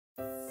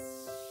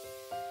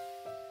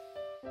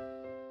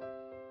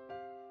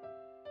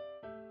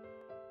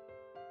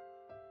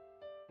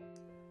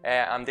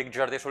Em dic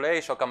Jordi Soler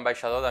i soc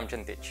ambaixador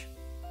d'Amgen Teach.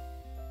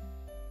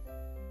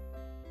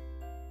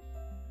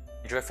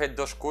 Jo he fet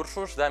 2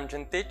 cursos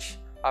d'Amgen Teach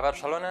a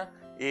Barcelona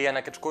i en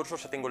aquests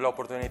cursos he tingut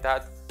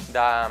l'oportunitat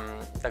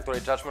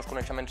d'actualitzar els meus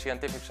coneixements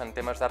científics en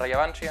temes de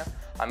rellevància.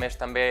 A més,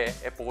 també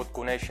he pogut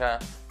conèixer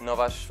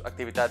noves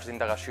activitats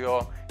d'indagació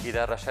i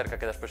de recerca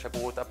que després he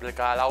pogut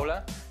aplicar a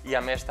l'aula i,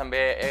 a més,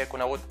 també he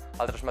conegut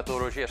altres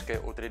metodologies que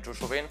utilitzo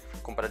sovint,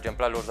 com per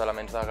exemple l'ús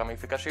d'elements de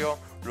gamificació,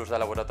 l'ús de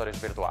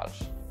laboratoris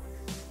virtuals.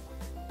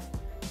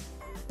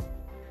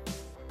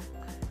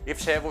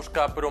 IPSE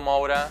busca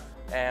promoure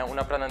un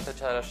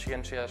aprenentatge de les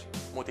ciències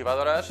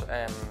motivadores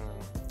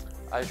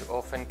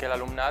o fent que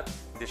l'alumnat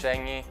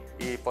dissenyi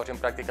i posi en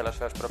pràctica les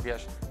seves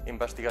pròpies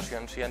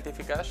investigacions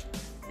científiques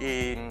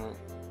i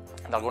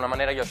d'alguna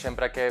manera jo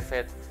sempre que he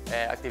fet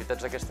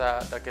activitats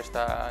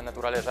d'aquesta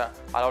naturalesa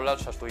a l'aula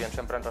els estudiants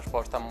sempre han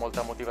respost amb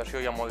molta motivació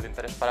i amb molt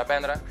d'interès per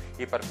aprendre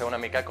i per fer una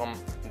mica com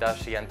de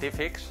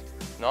científics,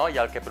 no? I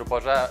el que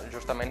proposa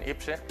justament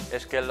IPSE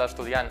és que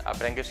l'estudiant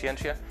aprengui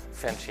ciència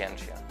fent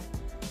ciència.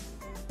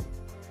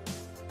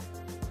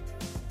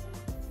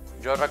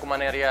 Jo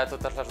recomanaria a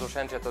totes les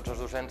docents i a tots els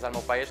docents del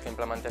meu país que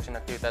implementessin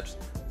activitats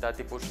de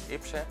tipus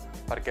IPSE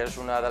perquè és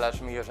una de les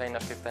millors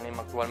eines que tenim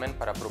actualment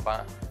per apropar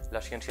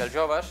la ciència als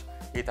joves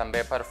i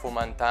també per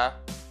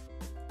fomentar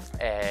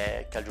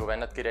que el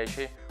jovent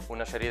adquireixi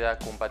una sèrie de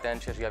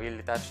competències i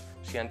habilitats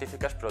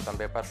científiques però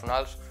també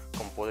personals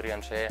com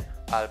podrien ser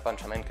el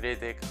pensament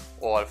crític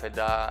o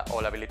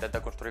l'habilitat de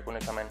construir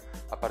coneixement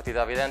a partir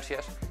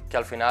d'evidències que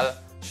al final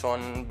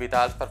són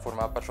vitals per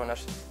formar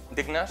persones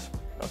dignes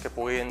que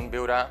puguin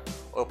viure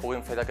o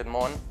puguin fer d'aquest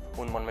món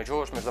un món més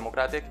just, més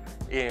democràtic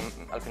i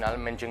al final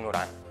menys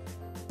ignorant.